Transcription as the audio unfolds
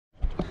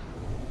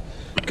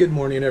Good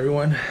morning,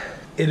 everyone.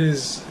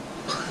 It's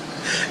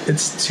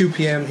 2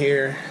 p.m.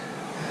 here.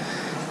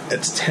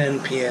 It's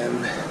 10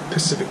 p.m.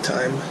 Pacific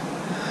time.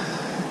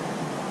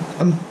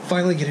 I'm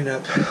finally getting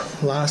up.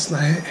 Last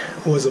night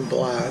was a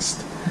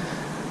blast.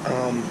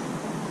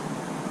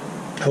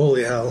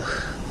 Holy hell.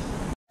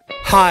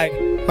 Hi,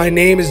 my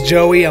name is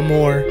Joey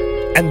Amor,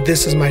 and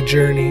this is my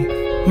journey.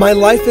 My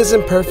life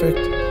isn't perfect,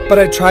 but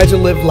I try to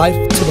live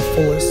life to the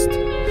fullest.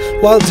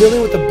 While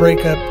dealing with a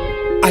breakup,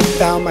 I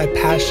found my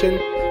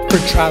passion for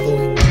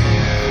traveling.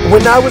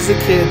 When I was a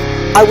kid,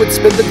 I would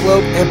spin the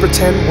globe and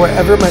pretend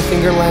wherever my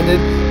finger landed,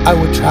 I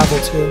would travel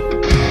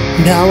to.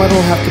 Now I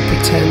don't have to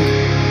pretend,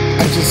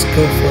 I just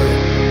go for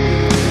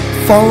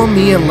it. Follow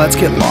me and let's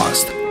get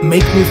lost.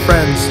 Make new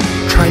friends,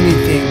 try new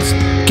things,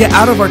 get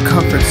out of our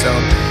comfort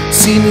zone,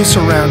 see new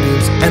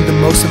surroundings, and the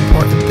most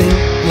important thing,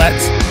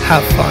 let's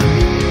have fun.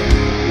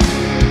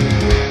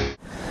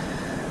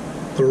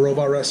 The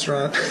robot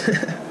restaurant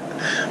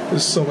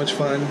was so much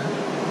fun.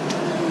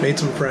 Made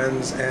some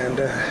friends and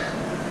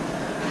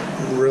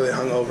I'm really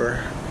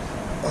hungover.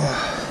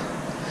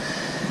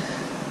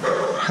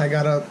 I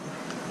got up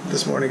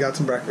this morning, got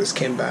some breakfast,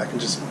 came back and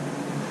just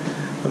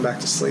went back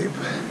to sleep.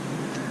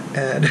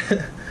 And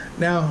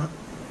now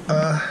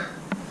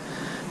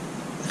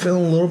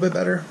feeling a little bit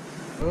better.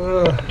 I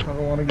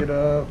don't want to get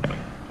up.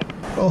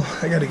 Oh,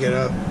 I gotta get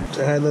up.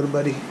 Say hi, little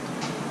buddy.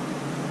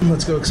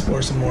 Let's go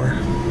explore some more.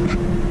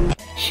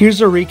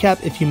 Here's a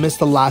recap if you missed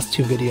the last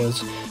two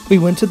videos. We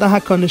went to the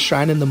Hakone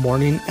Shrine in the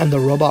morning and the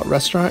robot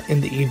restaurant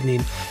in the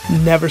evening.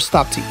 Never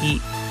stopped to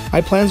eat.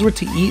 My plans were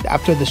to eat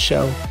after the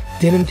show.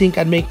 Didn't think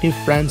I'd make new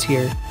friends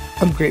here.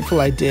 I'm grateful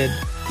I did,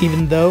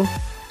 even though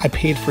I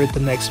paid for it the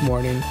next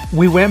morning.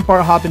 We went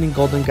bar hopping in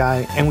Golden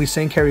Gai and we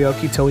sang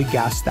karaoke till we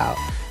gassed out.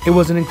 It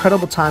was an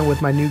incredible time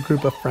with my new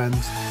group of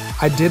friends.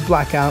 I did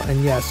black out,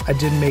 and yes, I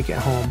did make it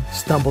home,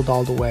 stumbled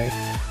all the way.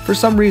 For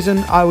some reason,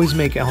 I always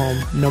make it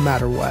home, no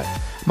matter what.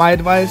 My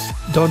advice,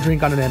 don't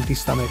drink on an empty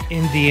stomach.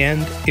 In the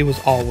end, it was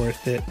all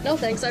worth it. No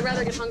thanks, I'd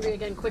rather get hungry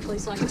again quickly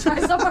so I can try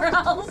somewhere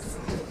else.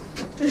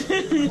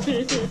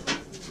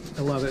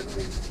 I love it.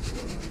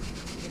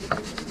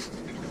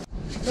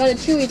 Got a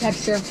chewy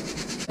texture.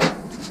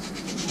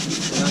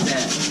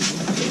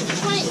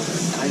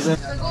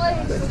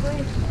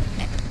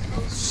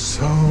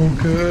 So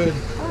good.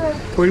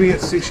 We're gonna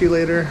get sushi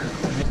later.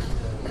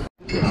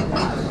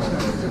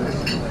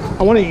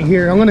 I want to eat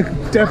here. I'm gonna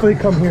definitely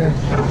come here.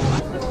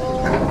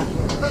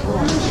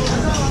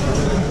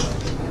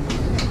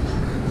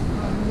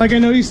 Like, I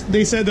know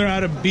they said they're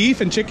out of beef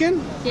and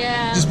chicken.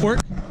 Yeah. Just pork.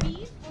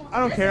 Beef? I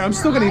don't care. I'm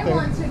still gonna eat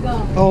there.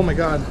 Oh my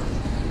god.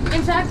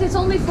 In fact, it's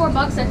only $4.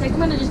 I think I'm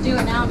gonna just do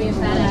it now and be a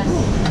fat ass.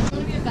 You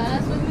wanna be a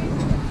fat ass with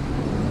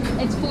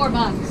me? It's $4.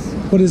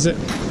 What is it?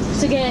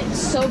 To get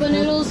soba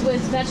noodles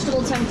with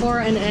vegetable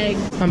tempura and egg.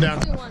 I'm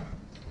down.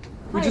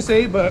 We just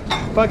ate, but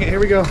fuck it. Here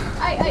we go.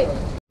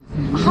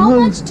 How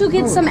much to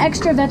get some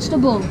extra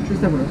vegetable?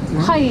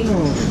 Hi.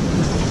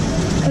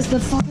 Because the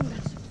fucking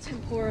vegetable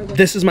tempura.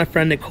 This is my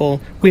friend Nicole.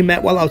 We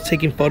met while I was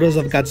taking photos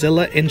of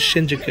Godzilla in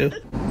Shinjuku.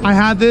 I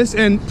had this,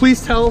 and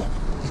please tell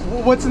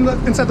what's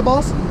inside the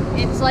balls?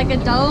 It's like a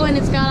dough and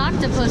it's got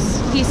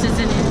octopus pieces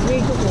in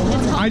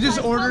it. I just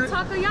ordered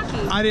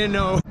takoyaki. I didn't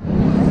know.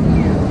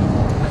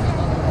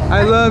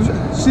 I love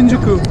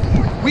Shinjuku.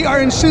 We are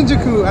in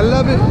Shinjuku. I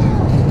love it.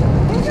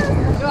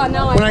 Oh,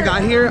 no, when I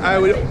got here, I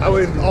would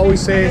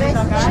always say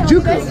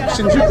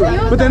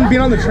Shinjuku. But then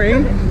being on the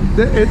train,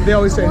 they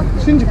always say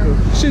Shinjuku.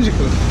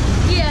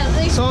 Yeah,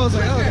 so I was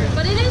like, oh, okay.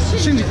 But it is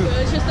Shinjuku.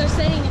 It's just they're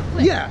saying it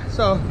quick. Yeah.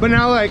 So, but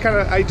now I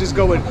just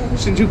go with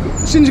Shinjuku.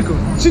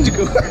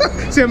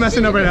 See, I'm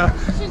messing up right now.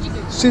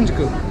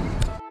 Shinjuku.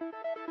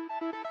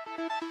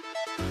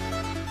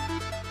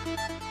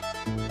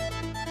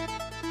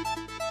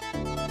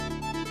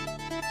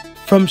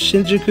 From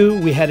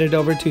Shinjuku, we headed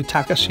over to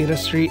Takashita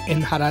Street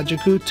in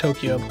Harajuku,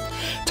 Tokyo.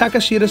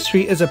 Takashita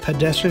Street is a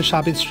pedestrian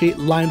shopping street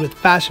lined with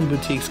fashion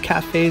boutiques,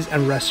 cafes,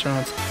 and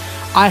restaurants.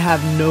 I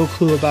have no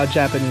clue about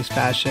Japanese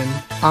fashion.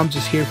 I'm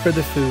just here for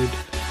the food.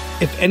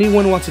 If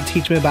anyone wants to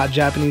teach me about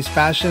Japanese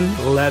fashion,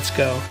 let's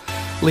go.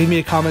 Leave me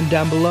a comment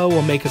down below,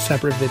 we'll make a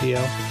separate video.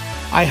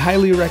 I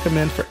highly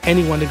recommend for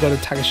anyone to go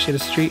to Takashita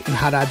Street in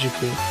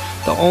Harajuku.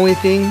 The only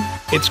thing,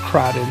 it's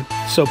crowded,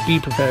 so be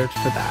prepared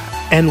for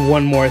that. And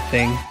one more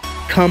thing.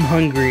 Come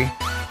hungry.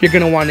 You're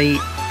gonna want to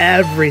eat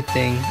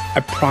everything. I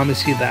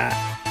promise you that.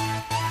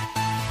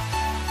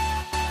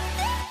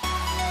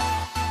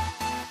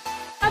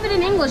 I have it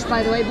in English,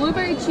 by the way.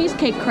 Blueberry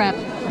cheesecake crepe.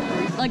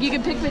 Like, you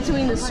can pick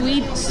between the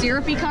sweet,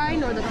 syrupy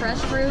kind or the fresh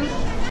fruit.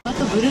 What's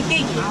the Buddha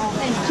cake? Oh,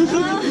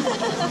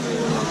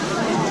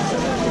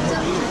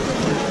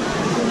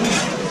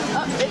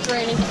 it's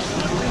raining.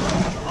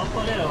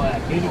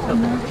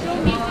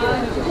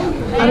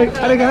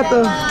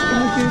 Arigato.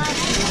 Thank you.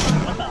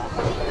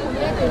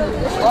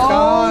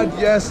 God,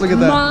 yes, look at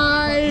that.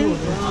 My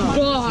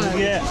God.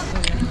 Yeah.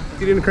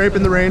 Eating a crepe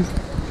in the rain.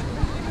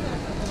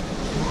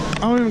 I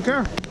don't even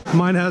care.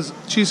 Mine has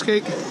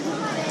cheesecake,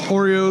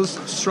 Oreos,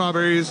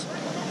 strawberries,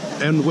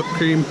 and whipped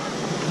cream.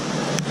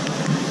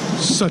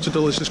 Such a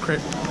delicious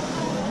crepe.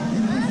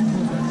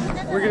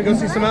 We're gonna go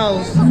see some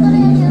owls.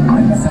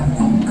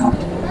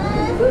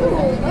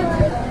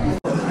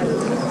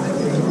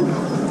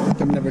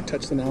 I've never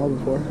touched an owl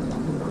before.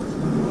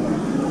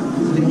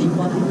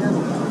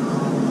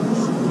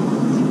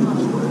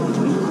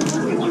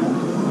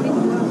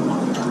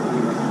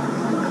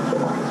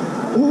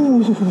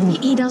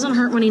 He doesn't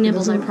hurt when he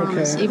nibbles, I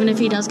promise. Okay. Even if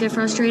he does get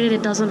frustrated,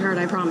 it doesn't hurt,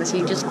 I promise.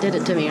 He just did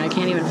it to me. I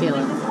can't even feel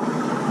it.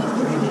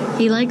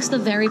 He likes the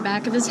very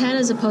back of his head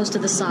as opposed to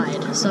the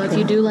side. So if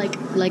you do like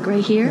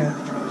right here, Yeah.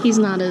 he's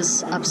not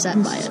as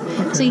upset by it.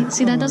 Okay.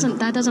 See, that doesn't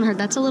hurt.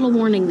 That's a little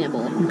warning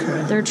nibble.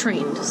 Okay. They're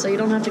trained, so you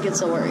don't have to get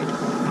so worried.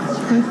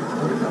 Okay.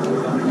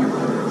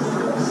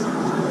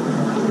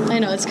 I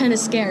know, it's kind of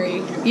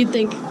scary. You'd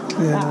think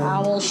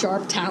owl,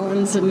 sharp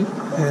talons, and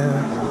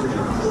Yeah.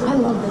 I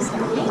love this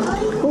guy.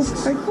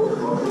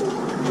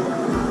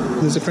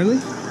 Is it friendly?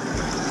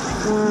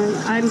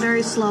 I'm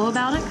very slow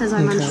about it because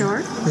I'm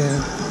unsure.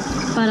 Yeah.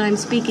 But I'm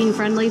speaking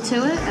friendly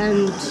to it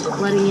and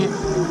letting it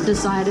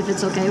decide if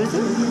it's okay with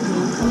it.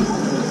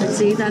 And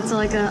see, that's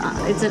like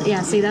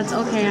see, that's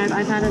okay.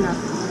 I've had enough.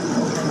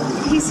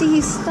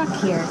 He's stuck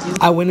here.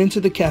 I went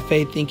into the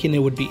cafe thinking it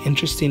would be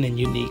interesting and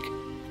unique.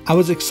 I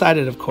was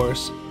excited, of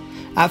course.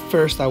 At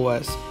first I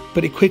was,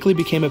 but it quickly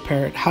became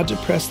apparent how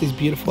depressed these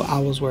beautiful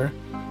owls were.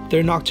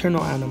 They're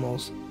nocturnal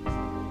animals.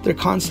 They're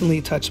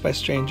constantly touched by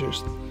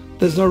strangers.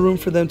 There's no room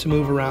for them to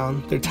move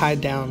around. They're tied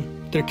down.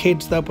 They're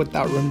caged up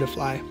without room to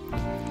fly.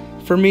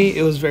 For me,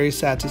 it was very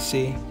sad to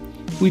see.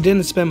 We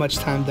didn't spend much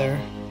time there.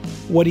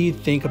 What do you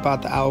think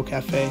about the Owl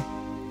Cafe?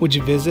 Would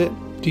you visit?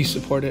 Do you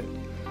support it?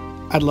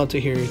 I'd love to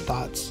hear your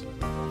thoughts.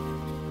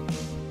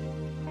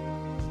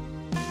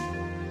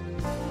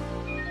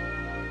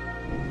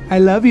 I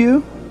love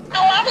you.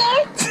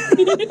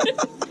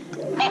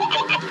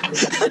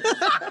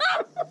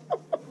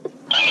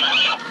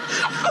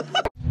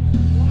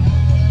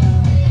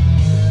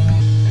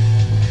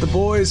 The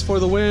boys for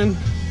the win.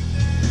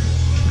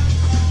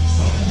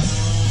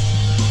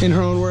 In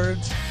her own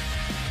words.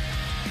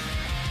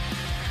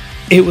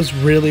 It was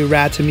really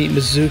rad to meet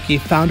Mizuki,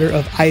 founder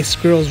of Ice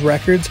Girls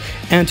Records,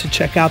 and to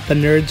check out the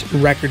Nerds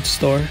record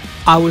store.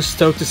 I was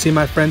stoked to see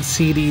my friend's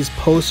CDs,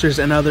 posters,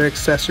 and other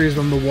accessories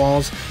on the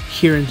walls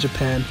here in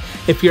Japan.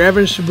 If you're ever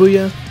in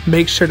Shibuya,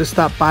 make sure to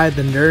stop by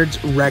the Nerds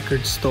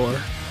record store.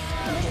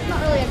 This is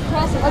not really a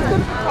crossing. Let's go to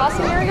the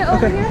crossing area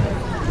over here.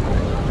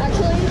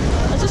 Actually,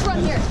 let's just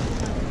run here.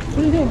 What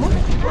are you doing?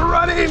 We're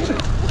running!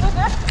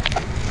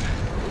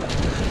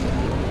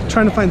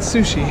 Trying to find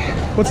sushi.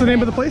 What's the name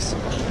of the place?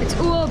 It's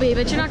uobi,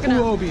 but you're not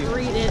gonna read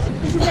it.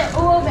 This is it,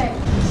 uobi.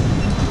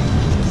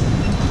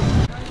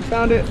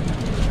 Found it.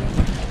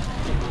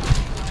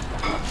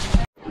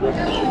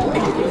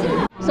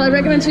 So I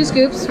recommend 2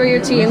 scoops for your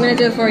tea. I'm gonna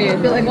do it for you.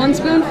 Like 1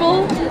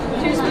 spoonful, 2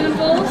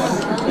 spoonfuls.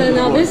 Then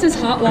now this is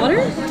hot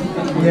water.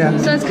 Yeah.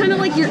 So it's kind of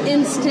like your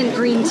instant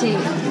green tea.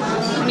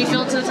 When you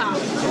fill it to the top.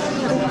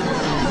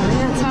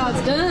 That's how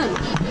it's done.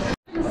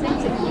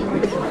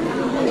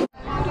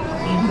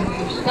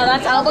 No,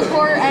 that's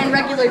albacore and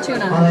regular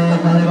tuna.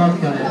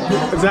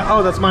 Is that?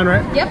 Oh, that's mine,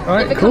 right? Yep. All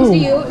right, if it comes to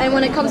you, and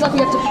when it comes up, you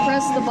have to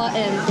press the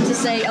button to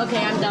say,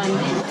 "Okay, I'm done."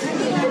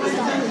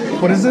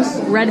 What is this?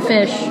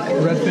 Redfish.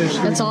 Redfish.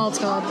 That's all it's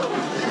called.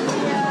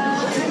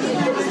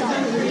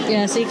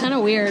 Yeah. See, kind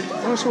of weird.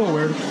 Oh, it's a little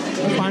weird.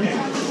 That's fine.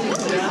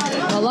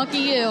 Well, lucky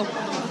you.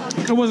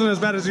 It wasn't as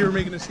bad as you were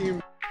making it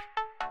seem.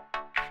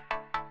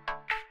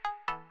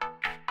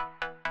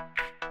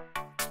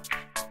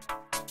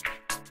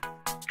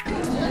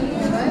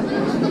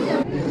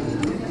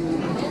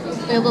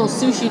 A little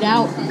sushi'd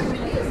out.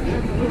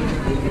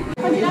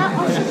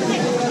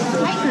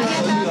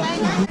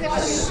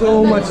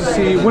 So much to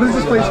see. What is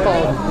this place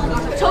called?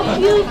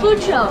 Tokyo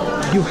Food Show.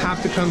 You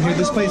have to come here.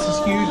 This place is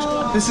huge.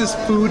 This is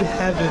food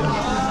heaven.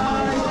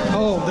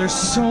 Oh, there's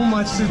so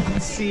much to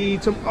see,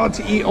 to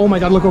eat. Oh my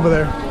God, look over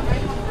there.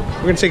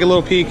 We're gonna take a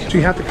little peek. So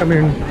you have to come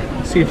here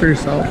and see it for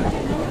yourself.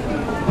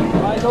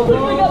 We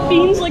got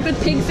beans like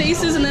with pig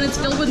faces, and then it's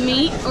filled with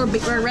meat or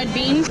red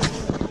bean.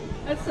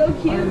 That's so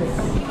cute.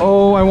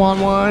 Oh, I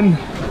want one.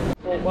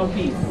 1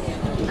 piece.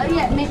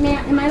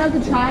 Yeah, am I allowed to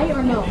try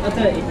or no?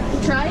 Okay.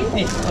 Try?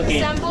 Okay.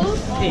 Sample?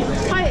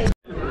 Try it.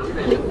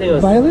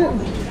 Violet?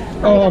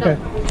 Oh, okay.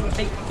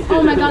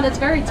 Oh my God, it's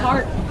very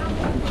tart.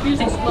 You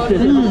just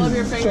exploded all over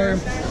your finger.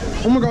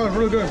 Sorry. Oh my God, it's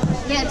really good.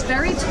 Yeah, it's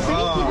very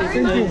tart.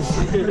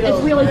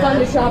 It's really fun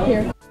to shop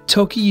here.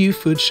 Tokyo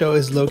Food Show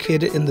is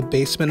located in the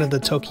basement of the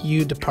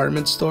Tokyo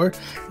department store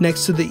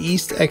next to the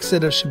east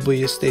exit of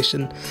Shibuya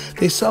Station.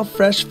 They sell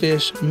fresh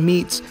fish,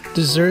 meats,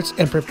 desserts,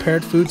 and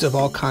prepared foods of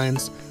all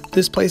kinds.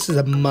 This place is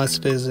a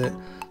must visit,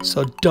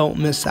 so don't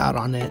miss out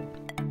on it.